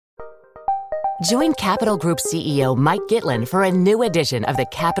Join Capital Group CEO Mike Gitlin for a new edition of the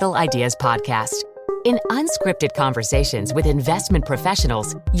Capital Ideas Podcast. In unscripted conversations with investment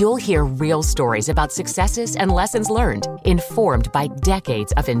professionals, you'll hear real stories about successes and lessons learned, informed by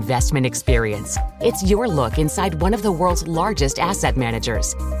decades of investment experience. It's your look inside one of the world's largest asset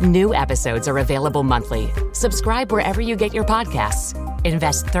managers. New episodes are available monthly. Subscribe wherever you get your podcasts.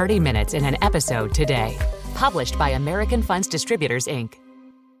 Invest 30 minutes in an episode today. Published by American Funds Distributors, Inc.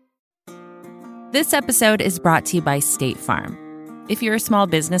 This episode is brought to you by State Farm. If you're a small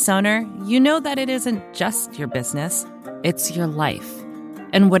business owner, you know that it isn't just your business, it's your life.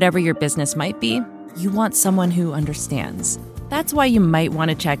 And whatever your business might be, you want someone who understands. That's why you might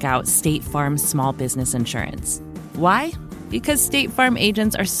want to check out State Farm Small Business Insurance. Why? Because State Farm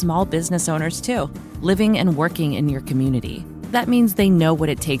agents are small business owners too, living and working in your community. That means they know what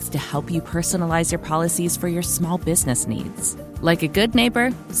it takes to help you personalize your policies for your small business needs. Like a good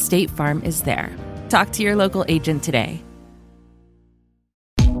neighbor, State Farm is there. Talk to your local agent today.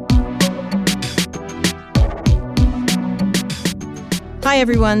 Hi,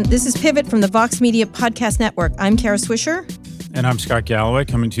 everyone. This is Pivot from the Vox Media Podcast Network. I'm Kara Swisher. And I'm Scott Galloway,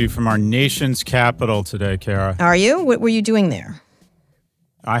 coming to you from our nation's capital today, Kara. Are you? What were you doing there?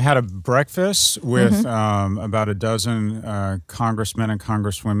 I had a breakfast with about a dozen congressmen and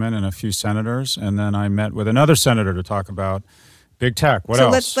congresswomen and a few senators, and then I met with another senator to talk about big tech. What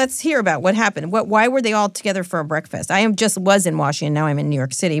else? So let's hear about what happened. Why were they all together for a breakfast? I was in Washington. Now I'm in New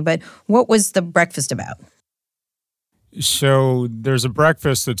York City. But what was the breakfast about? So there's a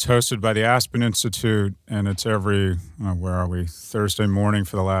breakfast that's hosted by the Aspen Institute, and it's every, Thursday morning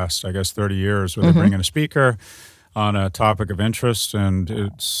for the last, 30 years, where they bring in a speaker on a topic of interest,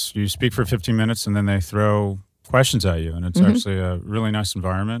 and you speak for 15 minutes, and then they throw questions at you, and it's actually a really nice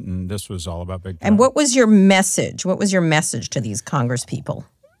environment, and this was all about big tech. And what was your message? What was your message to these Congress people?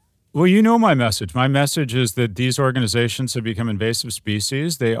 Well, you know my message. My message is that these organizations have become invasive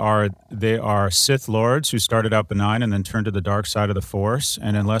species. They are Sith lords who started out benign and then turned to the dark side of the Force.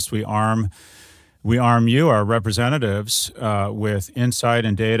 And unless we arm you, our representatives, with insight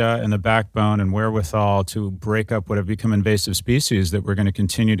and data and the backbone and wherewithal to break up what have become invasive species, that we're going to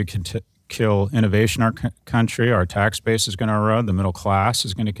continue to kill innovation in our country. Our tax base is going to erode. The middle class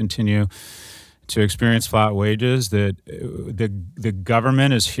is going to continue to experience flat wages, that the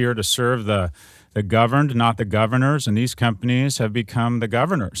government is here to serve the governed, not the governors, and these companies have become the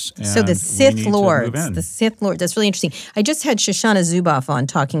governors. So the Sith Lords, that's really interesting. I just had Shoshana Zuboff on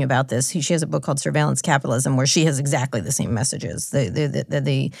talking about this. She has a book called Surveillance Capitalism, where she has exactly the same messages,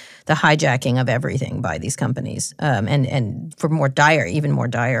 the hijacking of everything by these companies, and for even more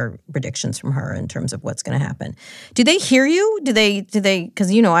dire predictions from her in terms of what's going to happen. Do they hear you? Do they? Because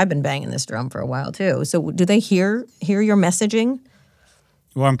I've been banging this drum for a while too. So do they hear your messaging?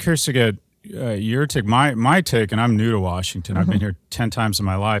 Well, I'm curious to get your take, my take, and I'm new to Washington. I've been here 10 times in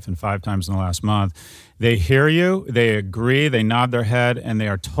my life and 5 times in the last month. They hear you, they agree, they nod their head, and they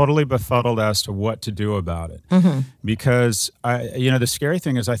are totally befuddled as to what to do about it. Because, the scary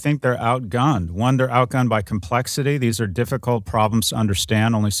thing is I think they're outgunned. One, they're outgunned by complexity. These are difficult problems to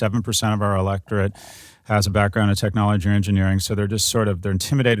understand. Only 7% of our electorate has a background in technology or engineering, so they're just they're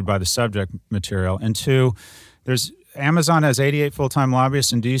intimidated by the subject material. And 2, Amazon has 88 full-time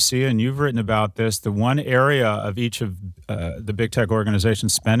lobbyists in D.C., and you've written about this. The one area of each of the big tech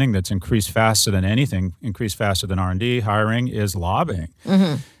organizations' spending that's increased faster than R&D, hiring, is lobbying.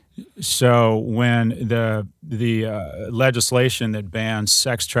 So when the legislation that bans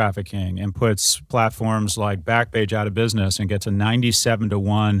sex trafficking and puts platforms like Backpage out of business and gets a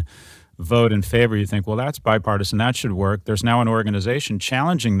 97-1 vote in favor, you think, well, that's bipartisan, that should work. There's now an organization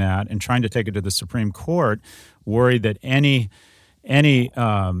challenging that and trying to take it to the Supreme Court, worried that any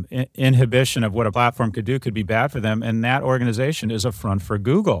inhibition of what a platform could do could be bad for them, and that organization is a front for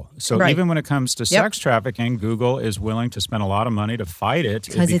Google. So even when it comes to sex trafficking, Google is willing to spend a lot of money to fight it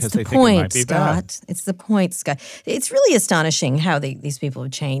because they think it might be bad. It's the point, Scott. It's really astonishing how these people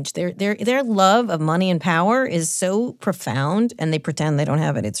have changed. Their love of money and power is so profound, and they pretend they don't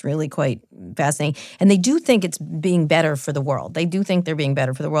have it. It's really quite fascinating. And they do think it's being better for the world. They do think they're being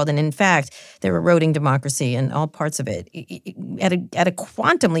better for the world. And in fact, they're eroding democracy and all parts of it at a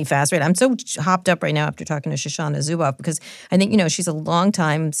quantumly fast rate. I'm so hopped up right now after talking to Shoshana Zuboff, because I think, she's a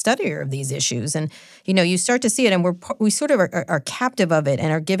longtime studier of these issues. And, you start to see it, and we sort of are captive of it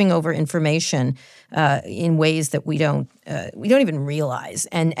and are giving over information in ways that we don't even realize.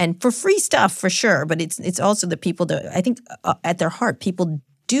 And for free stuff, for sure. But it's also the people that, I think, at their heart, people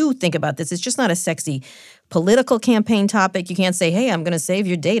do think about this. It's just not a sexy political campaign topic. You can't say, hey, I'm going to save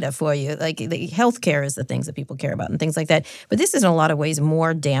your data for you. Like, the healthcare is the things that people care about and things like that. But this is in a lot of ways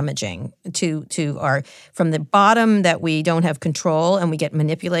more damaging to our from the bottom that we don't have control and we get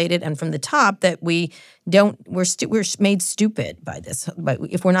manipulated, and from the top that we're made stupid by this. But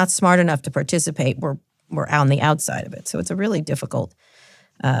if we're not smart enough to participate, we're on the outside of it. So it's a really difficult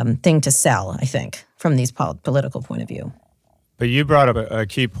thing to sell, I think, from these political point of view. But you brought up a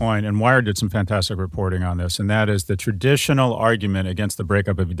key point, and Wired did some fantastic reporting on this, and that is the traditional argument against the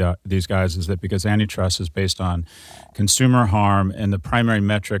breakup of these guys is that because antitrust is based on consumer harm, and the primary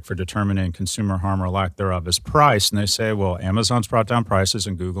metric for determining consumer harm or lack thereof is price, and they say, well, Amazon's brought down prices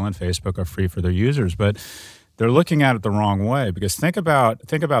and Google and Facebook are free for their users, but they're looking at it the wrong way, because think about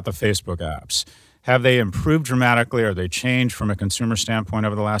the Facebook apps. Have they improved dramatically? Are they changed from a consumer standpoint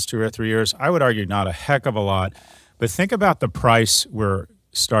over the last 2 or 3 years? I would argue not a heck of a lot. But think about the price we're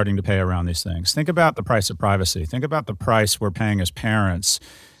starting to pay around these things. Think about the price of privacy. Think about the price we're paying as parents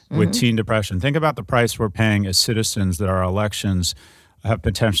with teen depression. Think about the price we're paying as citizens that our elections have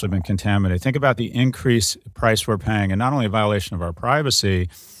potentially been contaminated. Think about the increased price we're paying, and not only a violation of our privacy,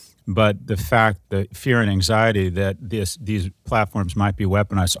 but the fact that fear and anxiety that these platforms might be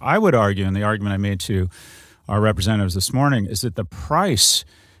weaponized. So I would argue, and the argument I made to our representatives this morning, is that the price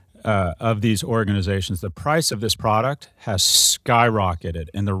of these organizations, the price of this product has skyrocketed.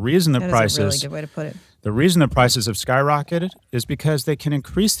 And the reason That is a really good way to put it. The reason the prices have skyrocketed is because they can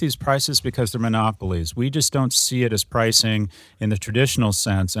increase these prices because they're monopolies. We just don't see it as pricing in the traditional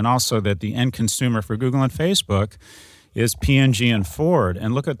sense. And also that the end consumer for Google and Facebook is P&G and Ford.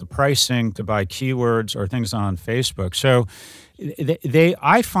 And look at the pricing to buy keywords or things on Facebook. So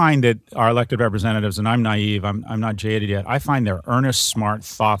I find that our elected representatives, and I'm naive, I'm not jaded yet, I find they're earnest, smart,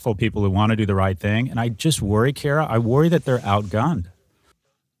 thoughtful people who want to do the right thing. And I just worry, Kara, I worry that they're outgunned.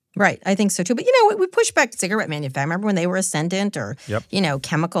 Right. I think so, too. But, we push back cigarette manufacturers. Remember when they were Ascendant or,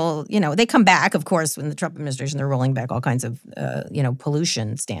 chemical, they come back, of course, in the Trump administration, they're rolling back all kinds of,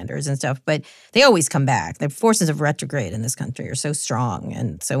 pollution standards and stuff. But they always come back. The forces of retrograde in this country are so strong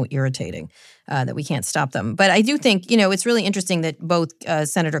and so irritating that we can't stop them. But I do think, it's really interesting that both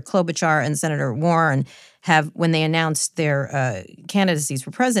Senator Klobuchar and Senator Warren have, when they announced their candidacies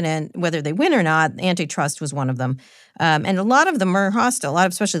for president, whether they win or not, antitrust was one of them. And a lot of them are hostile,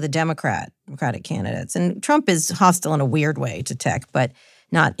 especially the Democratic candidates. And Trump is hostile in a weird way to tech, but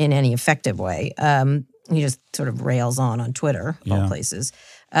not in any effective way. He just sort of rails on Twitter, of all places.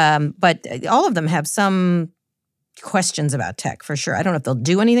 But all of them have some questions about tech, for sure. I don't know if they'll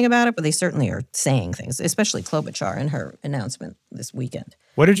do anything about it, but they certainly are saying things, especially Klobuchar in her announcement this weekend.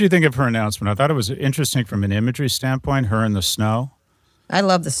 What did you think of her announcement? I thought it was interesting from an imagery standpoint, her in the snow. I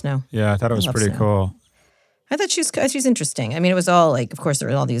love the snow. Yeah, I thought it was pretty cool. I thought she's interesting. I mean, it was all like, of course, there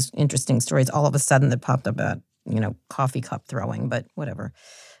were all these interesting stories all of a sudden that popped up about, coffee cup throwing, but whatever.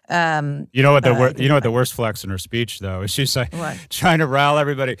 You know what the worst flex in her speech though is she's like trying to rile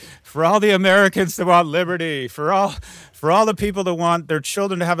everybody for all the Americans that want liberty, for all the people that want their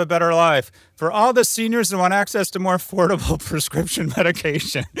children to have a better life, for all the seniors that want access to more affordable prescription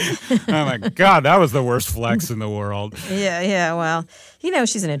medication. Oh my God, that was the worst flex in the world. Yeah. Well,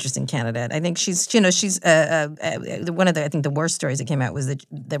 she's an interesting candidate. I think she's one of the worst stories that came out was that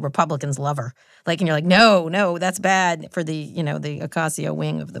the Republicans love her. And you're like, no, that's bad for the Ocasio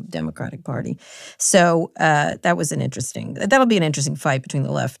wing of the Democratic Party. So that'll be an interesting fight between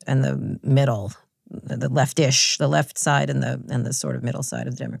the left and the middle, the left side and the sort of middle side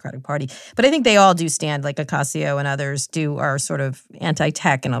of the Democratic Party. But I think they all do stand, like Ocasio and others are sort of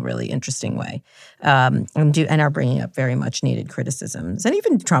anti-tech in a really interesting way, and are bringing up very much needed criticisms. And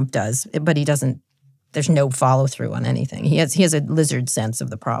even Trump does, but he doesn't. There's no follow through on anything. He has a lizard sense of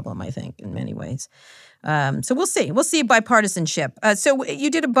the problem, I think, in many ways. So we'll see. We'll see bipartisanship. So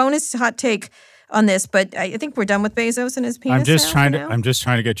you did a bonus hot take on this, but I think we're done with Bezos and his penis. I'm just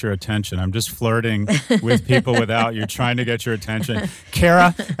trying to get your attention. I'm just flirting with people without you, trying to get your attention.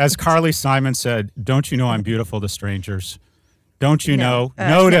 Kara, as Carly Simon said, don't you know I'm beautiful to strangers? Don't you know?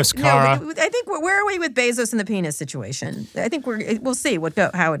 Notice, Kara. No, I think where are we with Bezos and the penis situation? I think we'll see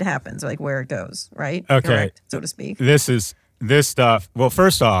how it happens, where it goes, right? Okay, correct, so to speak. This stuff. Well,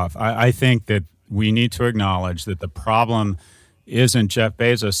 first off, I think that we need to acknowledge that the problem isn't Jeff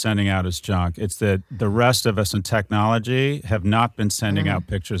Bezos sending out his junk. It's that the rest of us in technology have not been sending out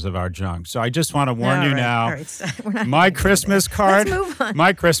pictures of our junk. So I just want to warn you now. My Christmas card,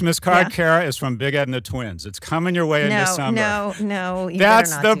 Kara, is from Big Ed and the Twins. It's coming your way in December. No.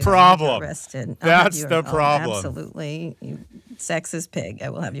 That's the problem. Arrested. That's the problem. Absolutely. sexist pig. I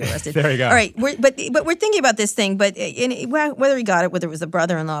will have you arrested. There you go. All right, but we're thinking about this thing. But whether he got it, whether it was the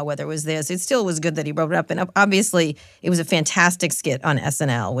brother-in-law, whether it was this, it still was good that he wrote it up. And obviously, it was a fantastic skit on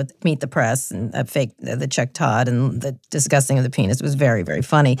SNL with Meet the Press and the Chuck Todd and the discussing of the penis. It was very, very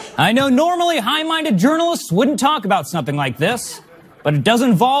funny. I know normally high-minded journalists wouldn't talk about something like this, but it does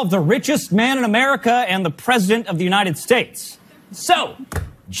involve the richest man in America and the president of the United States. So,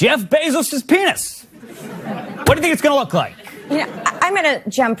 Jeff Bezos' penis. What do you think it's going to look like? I'm going to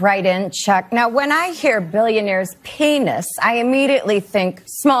jump right in, Chuck. Now, when I hear billionaire's penis, I immediately think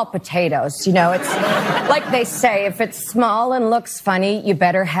small potatoes. It's like they say, if it's small and looks funny, you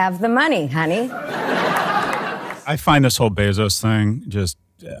better have the money, honey. I find this whole Bezos thing just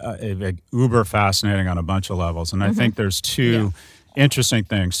uber fascinating on a bunch of levels. And I think there's two interesting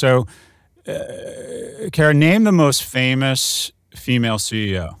things. So, Kara, name the most famous female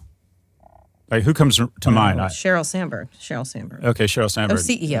CEO. Like, who comes to mind? Sheryl Sandberg. Okay, Sheryl Sandberg. Oh,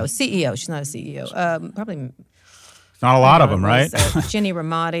 CEO. She's not a CEO. Probably. Not a lot of them, right? Ginny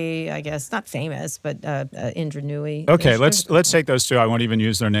Ramadi, I guess, not famous, but Indra Nooyi. Okay, let's take those two. I won't even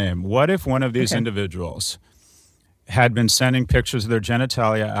use their name. What if one of these individuals had been sending pictures of their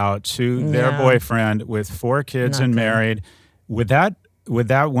genitalia out to their boyfriend with 4 kids and married? Would that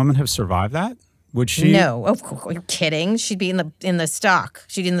woman have survived that? Would she? No, of course. You're kidding. She'd be in the stock.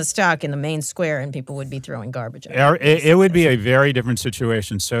 She'd be in the stock in the main square, and people would be throwing garbage at her. It would be a very different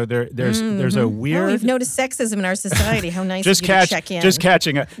situation. So there's a weird. Oh, you've noticed sexism in our society. How nice just of you to check in. Just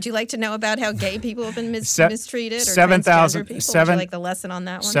catching it. Would you like to know about how gay people have been mistreated? Or 7,000 people? Would you like the lesson on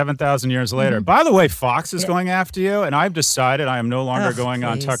that one? 7,000 years later. By the way, Fox is going after you, and I've decided I am no longer going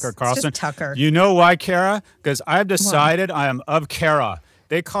on Tucker Carlson. It's just Tucker. You know why, Kara? Because I've decided I am of Kara.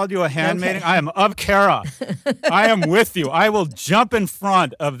 They called you a handmaiden. I am of Kara. I am with you. I will jump in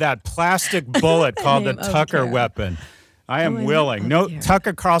front of that plastic bullet called the Tucker weapon. I am willing. No,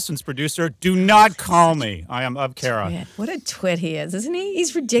 Tucker Carlson's producer, do not call me. I am of Kara. What a twit he is, isn't he?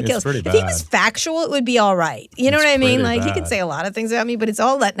 He's ridiculous. It's pretty if he bad. was factual, it would be all right. You know what I mean? Like, he bad. could say a lot of things about me, but it's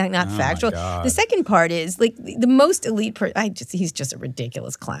all not factual. God. The second part is, like, the most elite he's just a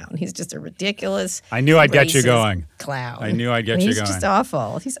ridiculous clown. He's just a ridiculous I knew I'd get you going. Clown. I knew I'd get you going. He's just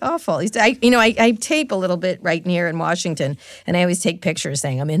awful. He's awful. I tape a little bit right near in Washington, and I always take pictures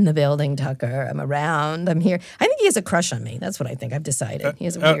saying, I'm in the building, Tucker. I'm around. I'm here. I think he has a crush on me. That's what I think. I've decided. He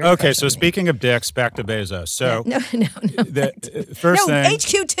has a weird okay, crush so on me. speaking of dicks, back to Bezos. So No. First thing.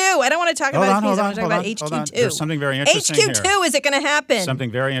 HQ2. I don't want to talk about his penis. I want to talk about HQ2. There's something very interesting here. HQ2, is it going to happen?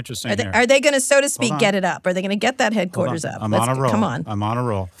 Something very interesting here. Are they going to, so to speak, get it up? Are they going to get that headquarters up? I'm on a roll. Come on. I'm on a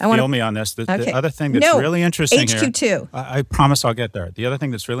roll. Feel me on this. The other thing that's really interesting HQ2. here. I promise I'll get there. The other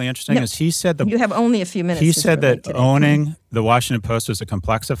thing that's really interesting is he said you have only a few minutes. He said that owning the Washington Post was a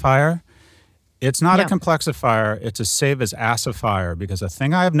complexifier. It's not a complexifier. It's a save as assifier, because the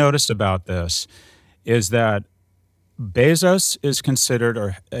thing I have noticed about this is that Bezos is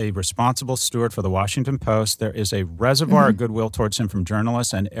considered a responsible steward for the Washington Post. There is a reservoir of goodwill towards him from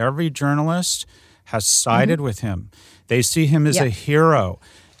journalists, and every journalist has sided with him. They see him as a hero.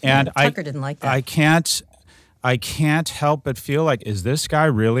 And Tucker didn't like that. I can't help but feel like, is this guy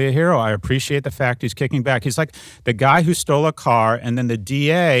really a hero? I appreciate the fact he's kicking back. He's like the guy who stole a car, and then the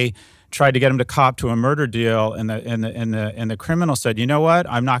DA tried to get him to cop to a murder deal, and the criminal said, you know what,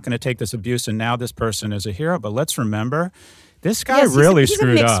 I'm not going to take this abuse, and now this person is a hero. But let's remember, this guy really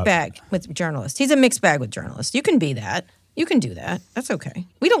screwed up. He's a mixed bag with journalists. He's a mixed bag with journalists. You can be that. You can do that. That's okay.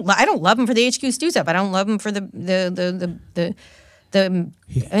 I don't love him for the HQ Stu stuff. I don't love him for the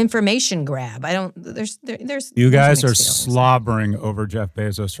information grab. I don't. There's. You guys are slobbering over Jeff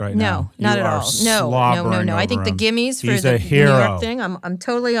Bezos right now. No, not at all. No. I think the gimmies for the New York thing. I'm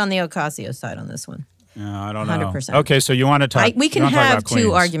totally on the Ocasio side on this one. I don't know. 100%. Okay, so you want to talk? We can have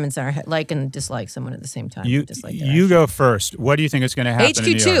two arguments in our head, like and dislike someone at the same time. You go first. What do you think is going to happen?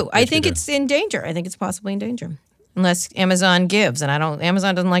 HQ2. I think it's in danger. I think it's possibly in danger, unless Amazon gives, and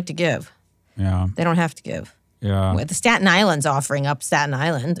Amazon doesn't like to give. Yeah. They don't have to give. Yeah. The Staten Island's offering up Staten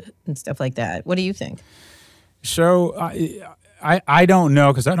Island and stuff like that. What do you think? So I don't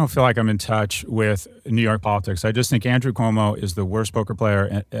know, because I don't feel like I'm in touch with New York politics. I just think Andrew Cuomo is the worst poker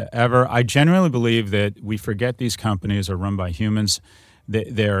player ever. I genuinely believe that we forget these companies are run by humans.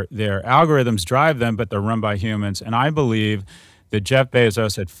 Their algorithms drive them, but they're run by humans. And I believe that Jeff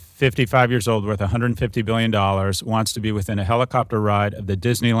Bezos, at 55 years old, worth $150 billion, wants to be within a helicopter ride of the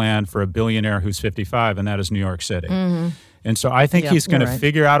Disneyland for a billionaire who's 55, and that is New York City. Mm-hmm. And so I think he's going to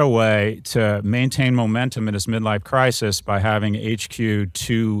figure out a way to maintain momentum in his midlife crisis by having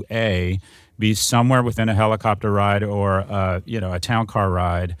HQ2A be somewhere within a helicopter ride or a town car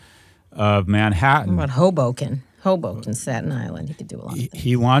ride of Manhattan. What about Hoboken? Hoboken, Staten Island. He could do a lot of things.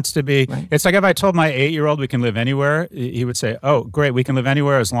 He wants to be. Right. It's like if I told my 8-year-old we can live anywhere, he would say, "Oh, great, we can live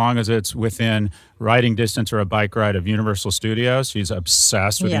anywhere as long as it's within riding distance or a bike ride of Universal Studios." He's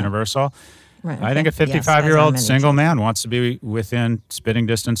obsessed with Universal. Right, okay. I think a 55-year-old single man wants to be within spitting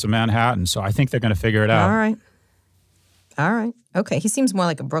distance of Manhattan. So I think they're going to figure it out. All right. Okay. He seems more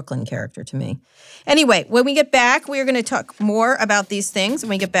like a Brooklyn character to me. Anyway, when we get back, we're going to talk more about these things. When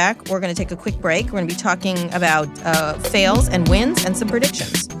we get back, we're going to take a quick break. We're going to be talking about fails and wins and some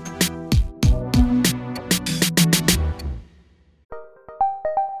predictions.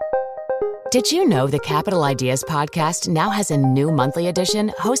 Did you know the Capital Ideas podcast now has a new monthly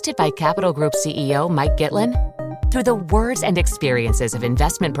edition hosted by Capital Group CEO Mike Gitlin? Through the words and experiences of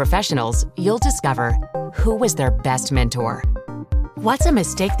investment professionals, you'll discover who was their best mentor, what's a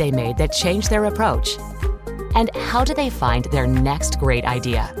mistake they made that changed their approach, and how do they find their next great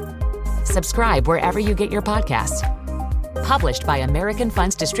idea. Subscribe wherever you get your podcasts. Published by American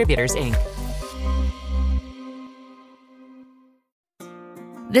Funds Distributors, Inc.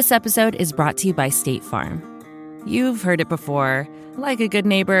 This episode is brought to you by State Farm. You've heard it before. Like a good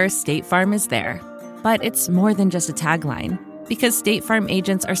neighbor, State Farm is there. But it's more than just a tagline, because State Farm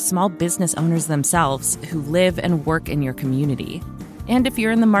agents are small business owners themselves who live and work in your community. And if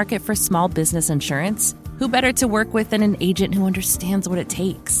you're in the market for small business insurance, who better to work with than an agent who understands what it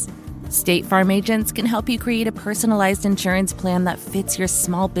takes? State Farm agents can help you create a personalized insurance plan that fits your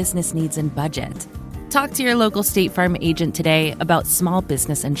small business needs and budget. Talk to your local State Farm agent today about small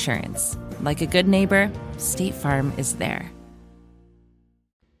business insurance. Like a good neighbor, State Farm is there.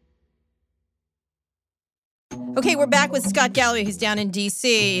 Okay, we're back with Scott Galloway, who's down in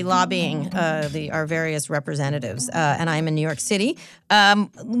D.C. lobbying our various representatives, and I'm in New York City.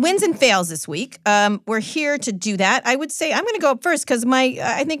 Wins and fails this week. We're here to do that. I would say I'm going to go up first because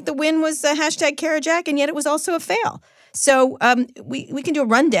I think the win was hashtag Karajack, and yet it was also a fail. So we can do a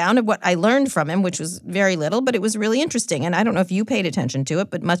rundown of what I learned from him, which was very little, but it was really interesting. And I don't know if you paid attention to it,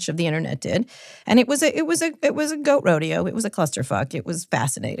 but much of the internet did. And it was a goat rodeo. It was a clusterfuck. It was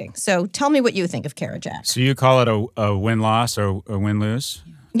fascinating. So tell me what you think of Karajack. So you call it a win-loss or a win-lose?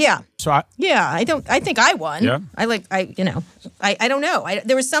 Yeah. So I think I won. Yeah. I don't know.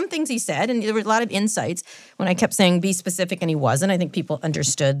 There were some things he said, and there were a lot of insights when I kept saying be specific, and he wasn't. I think people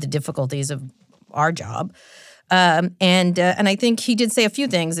understood the difficulties of our job. And I think he did say a few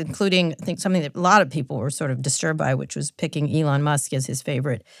things, including I think something that a lot of people were sort of disturbed by, which was picking Elon Musk as his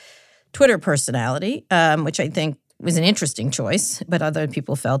favorite Twitter personality, which I think was an interesting choice. But other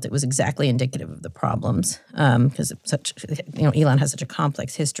people felt it was exactly indicative of the problems because Elon has such a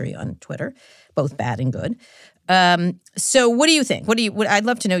complex history on Twitter, both bad and good. So what do you think? I'd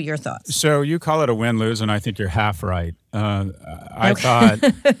love to know your thoughts. So you call it a win-lose, and I think you're half right. I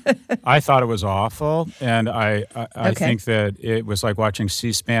thought it was awful, and I think that it was like watching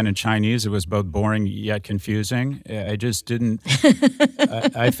C-SPAN in Chinese. It was both boring yet confusing. I just didn't.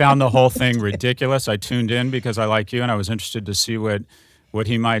 I found the whole thing ridiculous. I tuned in because I like you, and I was interested to see what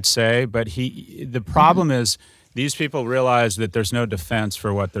he might say. But the problem is, these people realize that there's no defense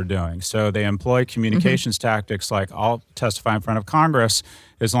for what they're doing. So they employ communications tactics like, I'll testify in front of Congress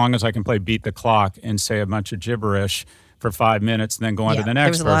as long as I can play beat the clock and say a bunch of gibberish for 5 minutes and then go on to the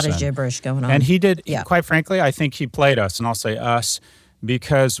next person. There was a lot of gibberish going on. And he did, quite frankly, I think he played us, and I'll say us,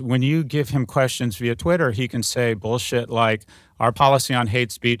 because when you give him questions via Twitter, he can say bullshit like, our policy on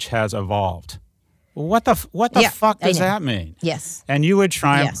hate speech has evolved. What the fuck does that mean? Yes. And you would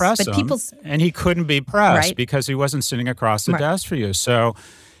try and press him, and he couldn't be pressed because he wasn't sitting across the desk for you. So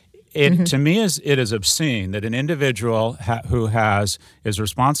to me, it is obscene that an individual who is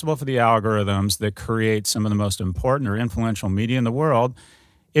responsible for the algorithms that create some of the most important or influential media in the world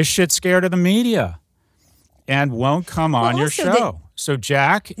is shit scared of the media and won't come on your show. So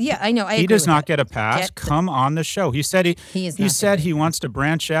Jack, I know. He does not get a pass. Come on the show. He said he wants to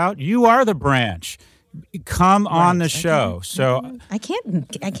branch out. You are the branch. Come on the show. So I can't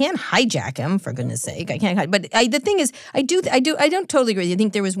hijack him, for goodness sake. I can't. But the thing is, I don't totally agree. I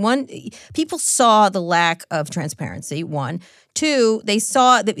think there was people saw the lack of transparency. One. Two, they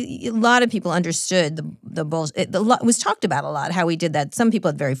saw that a lot of people understood the bullshit. It was talked about a lot, how he did that. Some people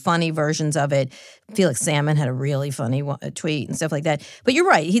had very funny versions of it. Felix Salmon had a really funny tweet and stuff like that. But you're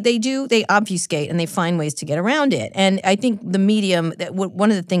right. They obfuscate and they find ways to get around it. And I think the medium, one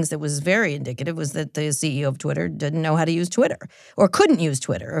of the things that was very indicative was that the CEO of Twitter didn't know how to use Twitter or couldn't use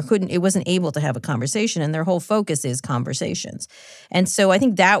Twitter or it wasn't able to have a conversation. And their whole focus is conversations. And so I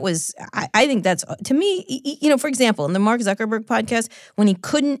think I think that's, to me, for example, in the Mark Zuckerberg podcast, when he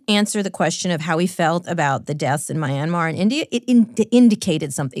couldn't answer the question of how he felt about the deaths in Myanmar and India, it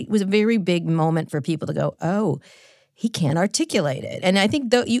indicated something. It was a very big moment for people to go, oh, he can't articulate it. And I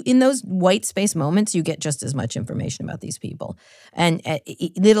think in those white space moments, you get just as much information about these people and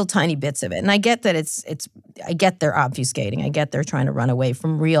little tiny bits of it. And I get that I get they're obfuscating. I get they're trying to run away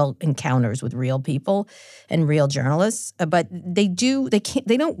from real encounters with real people and real journalists. But they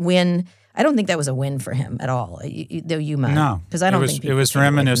don't win. I don't think that was a win for him at all. Though you might. No. Because I don't think it was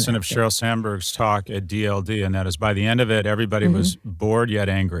reminiscent of Sheryl Sandberg's talk at DLD, and that is by the end of it, everybody was bored yet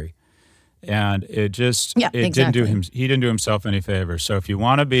angry. And it just didn't do him. He didn't do himself any favors. So if you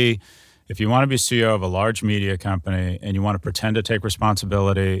want to be CEO of a large media company and you want to pretend to take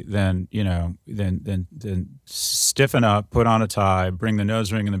responsibility, then stiffen up, put on a tie, bring the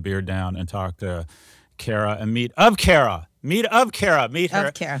nose ring and the beard down, and talk to Kara and meet Kara. Meet her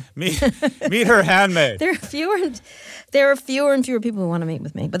handmaid. There are fewer and fewer people who want to meet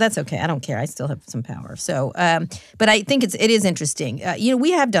with me, but that's okay. I don't care. I still have some power. So, but I think it is interesting.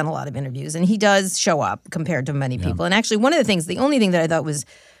 We have done a lot of interviews, and he does show up compared to many people. And actually, the only thing that I thought was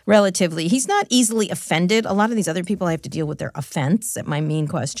relatively, he's not easily offended. A lot of these other people, I have to deal with their offense at my mean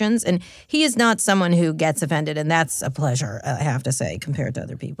questions, and he is not someone who gets offended, and that's a pleasure, I have to say, compared to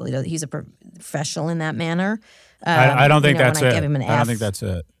other people. He's a professional in that manner. I don't think that's it. I don't think that's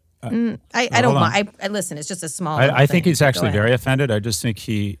it. I don't mind. Listen, it's just a small I think he's actually very offended. I just think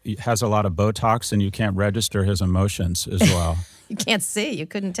he has a lot of Botox, and you can't register his emotions as well. You can't see. You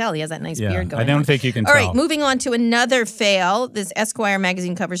couldn't tell. He has that nice beard going on. I don't think you can tell. All right, moving on to another fail. This Esquire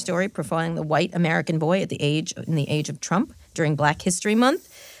magazine cover story profiling the white American boy in the age of Trump during Black History Month.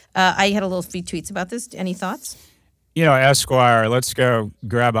 I had a few tweets about this. Any thoughts? Esquire, let's go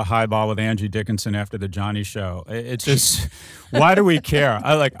grab a highball with Angie Dickinson after the Johnny show. It's just, why do we care?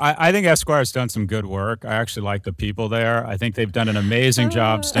 I think Esquire's done some good work. I actually like the people there. I think they've done an amazing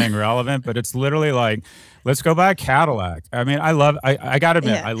job staying relevant, but it's literally like, let's go buy a Cadillac. I mean, I got to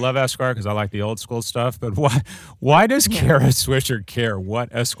admit, I love Esquire because I like the old school stuff, but why does Kara Swisher care what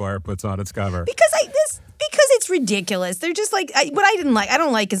Esquire puts on its cover? Because it's ridiculous. They're just like, what I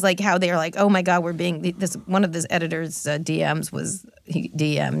don't like is like how they're like, oh my God, one of this editor's DMs was,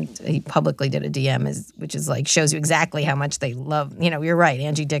 he publicly did a DM, which is like, shows you exactly how much they love, you're right,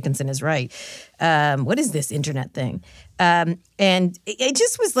 Angie Dickinson is right. What is this internet thing? And it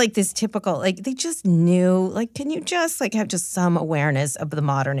just was like this typical, like they just knew, like, can you just like have just some awareness of the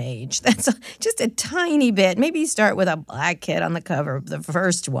modern age? That's just a tiny bit. Maybe you start with a black kid on the cover of the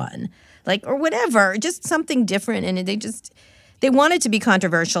first one. Like, or whatever, just something different. And they wanted to be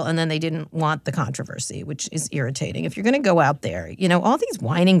controversial, and then they didn't want the controversy, which is irritating. If you're going to go out there, all these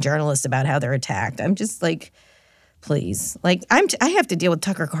whining journalists about how they're attacked, I'm just like, please. Like, I have to deal with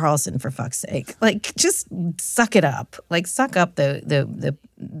Tucker Carlson, for fuck's sake. Like, just suck it up. Like, suck up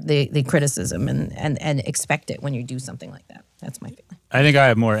the criticism and expect it when you do something like that. That's my feeling. I think I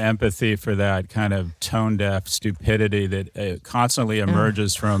have more empathy for that kind of tone-deaf stupidity that constantly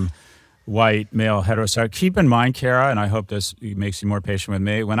emerges from white, male, heterosexual. Keep in mind, Kara, and I hope this makes you more patient with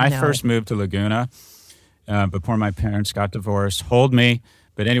me. When I first moved to Laguna, before my parents got divorced, hold me.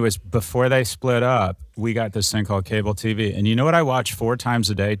 But anyways, before they split up, we got this thing called cable TV. And you know what I watch 4 times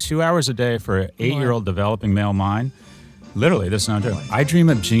a day, 2 hours a day for an 8-year-old developing male mind? Literally, this is not true. I dream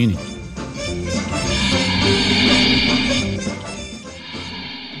of Jeannie.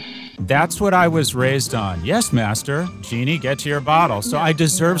 That's what I was raised on. Yes, master. Jeannie, get to your bottle. So I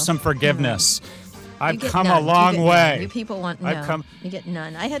deserve some forgiveness. I've come a long way. You people want no. You get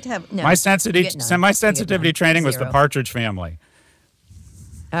none. I had to have no. My sensitivity training was the Partridge Family.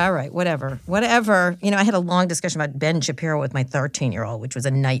 All right, whatever. I had a long discussion about Ben Shapiro with my 13-year-old, which was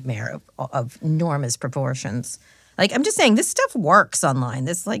a nightmare of enormous proportions. Like, I'm just saying, this stuff works online.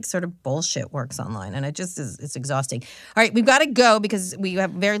 This, like, sort of bullshit works online, and it's exhausting. All right, we've got to go because we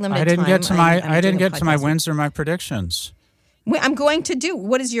have very limited time. I didn't get to my wins or my predictions. I'm going to do.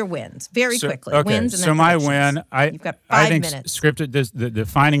 What is your wins? Very quickly. Okay. Wins and so my win, you've got 5 minutes. Scripted. The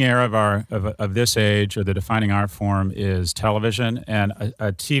defining era of this age, or the defining art form, is television, and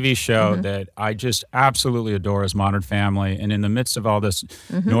a TV show that I just absolutely adore is Modern Family. And in the midst of all this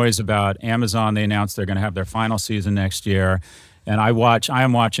noise about Amazon, they announced they're going to have their final season next year. And I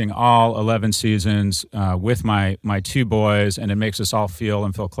am watching all 11 seasons with my two boys, and it makes us all feel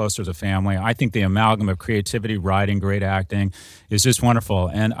closer as a family. I think the amalgam of creativity, writing, great acting is just wonderful.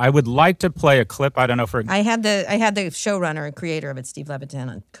 And I would like to play a clip. I don't know if I had the showrunner and creator of it, Steve Levitan,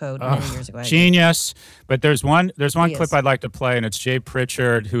 on Code many years ago. Genius. But there's one clip I'd like to play, and it's Jay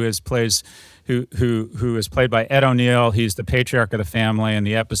Pritchard, who is played by Ed O'Neill. He's the patriarch of the family, and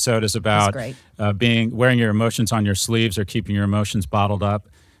the episode is about wearing your emotions on your sleeves or keeping your emotions bottled up.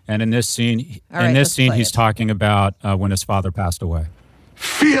 And in this scene, he's talking about when his father passed away.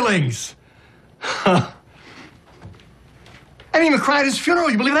 Feelings. I didn't even cry at his funeral.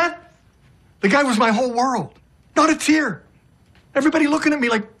 You believe that? The guy was my whole world. Not a tear. Everybody looking at me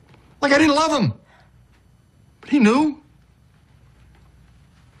like I didn't love him. But he knew.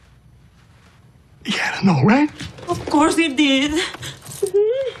 He had to know, right? Of course he did.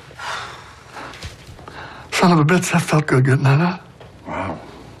 Son of a bitch, that felt good getting that out. Wow.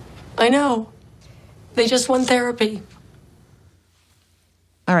 I know. They just want therapy.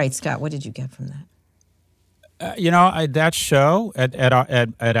 All right, Scott, what did you get from that? That show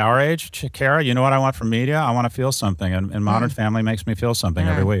at our age, Kara, you know what I want from media? I want to feel something, and Modern Family makes me feel something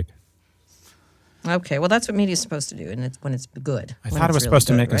every week. Okay, well, that's what media's supposed to do, and it's when it's good. I thought it was supposed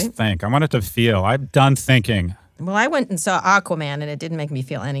to make us think. I wanted to feel. I'm done thinking. Well, I went and saw Aquaman, and it didn't make me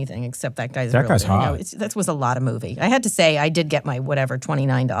feel anything except that guy's hot. That was a lot of movie. I had to say I did get my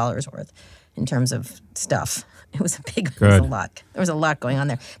 $29 worth in terms of stuff. It was it was a lot. There was a lot going on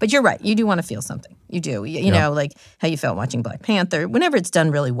there. But you're right. You do want to feel something. You do. You know, like how you felt watching Black Panther. Whenever it's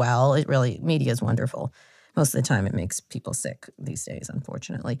done really well, media is wonderful. Most of the time, it makes people sick these days,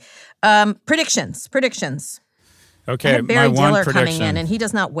 unfortunately. Predictions. Okay, I had Barry my Diller one prediction. coming in, and he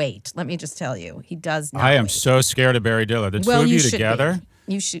does not wait. Let me just tell you, he does not I am wait. so scared of Barry Diller. The two of you together.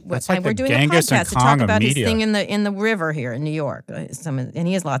 You should. That's like we're the doing Genghis a and podcast to Kong talk of about his media. thing in the river here in New York. And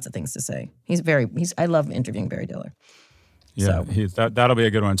he has lots of things to say. I love interviewing Barry Diller. Yeah, So. that'll be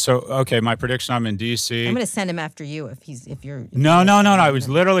a good one. So, okay, my prediction, I'm in D.C. I'm going to send him after you if you're... No. I was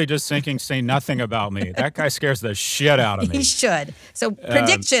literally just thinking, say nothing about me. That guy scares the shit out of me. He should. So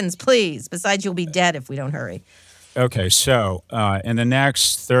predictions, please. Besides, you'll be dead if we don't hurry. Okay, so in the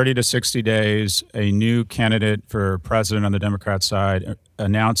next 30 to 60 days, a new candidate for president on the Democrat side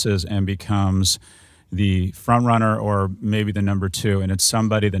announces and becomes the front runner or maybe the number two, and it's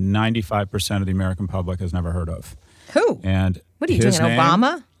somebody that 95% of the American public has never heard of. Who? And what are you doing,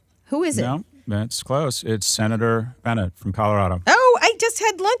 Obama? Who is it? No, that's close. It's Senator Bennett from Colorado. Oh, I just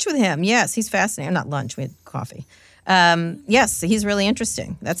had lunch with him. Yes, he's fascinating. Not lunch, we had coffee. Yes, he's really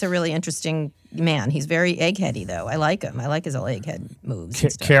interesting. That's a really interesting man. He's very eggheady, though. I like him. I like his little egghead moves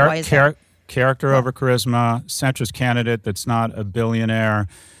and stuff. Why is that? Character over charisma, centrist candidate that's not a billionaire.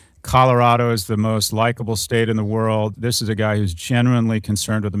 Colorado is the most likable state in the world. This is a guy who's genuinely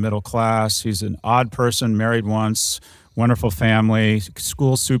concerned with the middle class. He's an odd person, married once, wonderful family,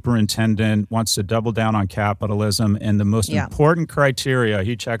 school superintendent, wants to double down on capitalism. And the most important criteria,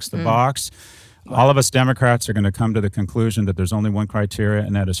 he checks the box. All of us Democrats are going to come to the conclusion that there's only one criteria,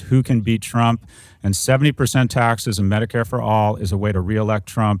 and that is who can beat Trump. And 70% taxes and Medicare for all is a way to reelect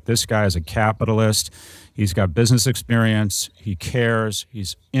Trump. This guy is a capitalist. He's got business experience. He cares.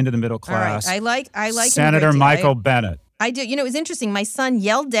 He's into the middle class. All right. I like Senator Michael Bennett. I do. You know, it was interesting. My son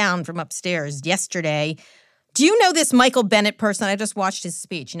yelled down from upstairs yesterday, do you know this Michael Bennett person? I just watched his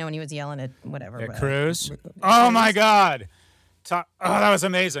speech, when he was yelling at whatever. At Cruz? Oh, my God. Oh, that was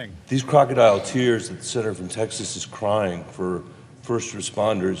amazing. These crocodile tears that the senator from Texas is crying for first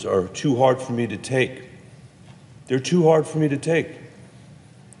responders are too hard for me to take. They're too hard for me to take.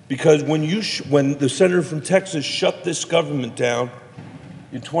 Because when the senator from Texas shut this government down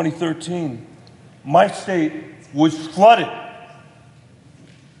in 2013, my state was flooded.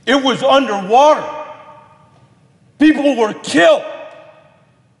 It was underwater. People were killed.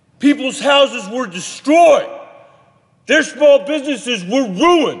 People's houses were destroyed. Their small businesses were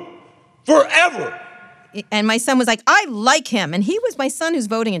ruined forever. And my son was like, I like him. And my son who's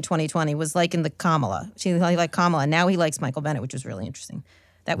voting in 2020 was liking the Kamala. He liked Kamala. And now he likes Michael Bennett, which was really interesting.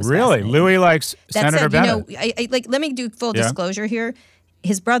 That was really? Louis likes Senator Bennett. Let me do full disclosure here.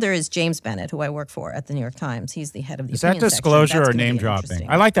 His brother is James Bennett, who I work for at the New York Times. He's the head of the opinion section. Is that disclosure or name dropping?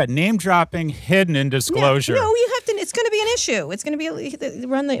 I like that. Name dropping hidden in disclosure. No, you have to. It's going to be an issue. It's going to be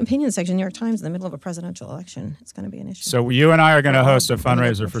run the opinion section of the New York Times in the middle of a presidential election. It's going to be an issue. So you and I are going to host a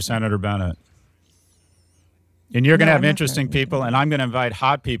fundraiser for Senator Bennett. And you're going to have interesting people, and I'm going to invite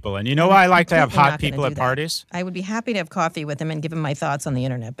hot people. And you know why I like to have hot people at parties? I would be happy to have coffee with him and give him my thoughts on the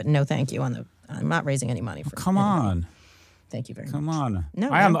internet, but no thank you. I'm not raising any money for Come on. Thank you very much. Come on. No,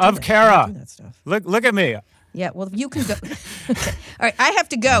 I am of Kara. That stuff. Look at me. Yeah, well, you can go. Okay. All right, I have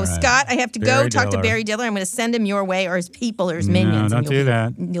to go. Right. Scott, I have to Barry go talk Diller. to Barry Diller. I'm going to send him your way or his people or his minions. No, and don't do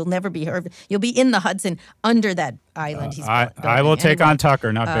that. You'll never be heard. You'll be in the Hudson under that island he's building. I will take Anyway, on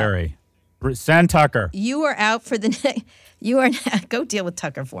Tucker, not Barry. Send Tucker. You are out for the go deal with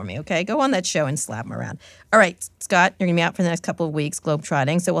Tucker for me, okay? Go on that show and slap him around. All right, Scott, you're going to be out for the next couple of weeks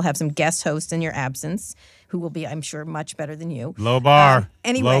globetrotting, so we'll have some guest hosts in your absence who will be, I'm sure, much better than you. Low bar.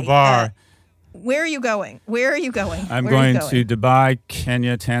 Anyway, Low bar. Where are you going? Where are you going? I'm Where are you going to Dubai,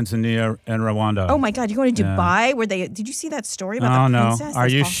 Kenya, Tanzania, and Rwanda. Oh my God, you're going to Dubai? Did you see that story about Oh, the no. princess? Are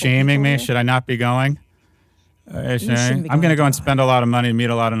Those you awful shaming people me? there? Should I not be going? shouldn't be I'm going going to go and to spend a lot of money and meet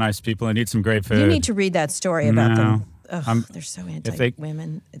a lot of nice people and eat some great food. You need to read that story about them. No. Ugh, they're so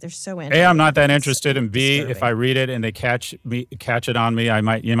anti-women. They're so anti. A, I'm not that interested, and B, disturbing. if I read it and they catch it on me, you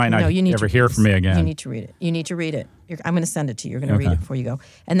might not you need ever to, hear from me again. You need to read it. You need to read it. I'm going to send it to you. You're going to read it before you go.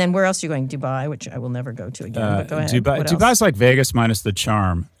 And then where else are you going? Dubai, which I will never go to again. But go ahead. Dubai's like Vegas minus the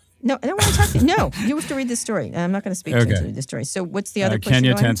charm. No, I don't want to talk to you. No, you have to read this story. I'm not going to speak to you to read this story. So what's the other place Kenya,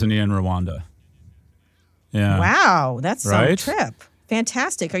 you're going? Tanzania, and Rwanda. Yeah. Wow, that's Right? some trip.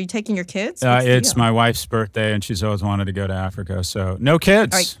 Fantastic. Are you taking your kids? It's my wife's birthday, and she's always wanted to go to Africa. So no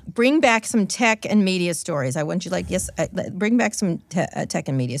kids. All right, bring back some tech and media stories. I want you bring back some tech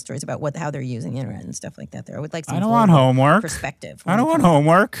and media stories about how they're using the internet and stuff like that. There, I would like some. I don't want homework. Perspective. I don't want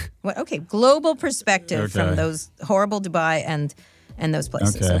homework. Well, okay, global perspective from those horrible Dubai and those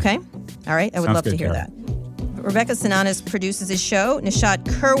places. Okay. All right, I would Sounds love to good, hear Tara. that. Rebecca Sananas produces this show. Nishat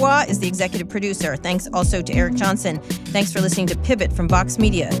Kurwa is the executive producer. Thanks also to Eric Johnson. Thanks for listening to Pivot from Vox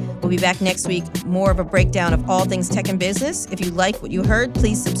Media. We'll be back next week, more of a breakdown of all things tech and business. If you like what you heard,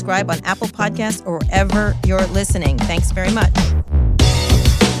 please subscribe on Apple Podcasts or wherever you're listening. Thanks very much.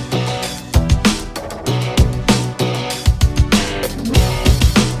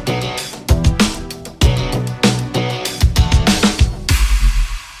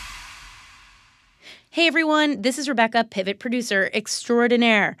 Hey everyone, this is Rebecca, Pivot producer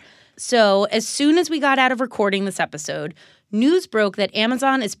extraordinaire. So, as soon as we got out of recording this episode, news broke that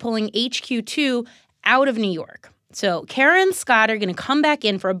Amazon is pulling HQ2 out of New York. So, Kara and Scott are going to come back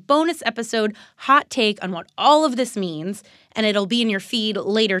in for a bonus episode hot take on what all of this means, and it'll be in your feed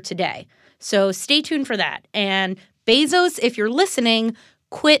later today. So, stay tuned for that. And Bezos, if you're listening,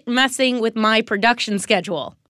 quit messing with my production schedule.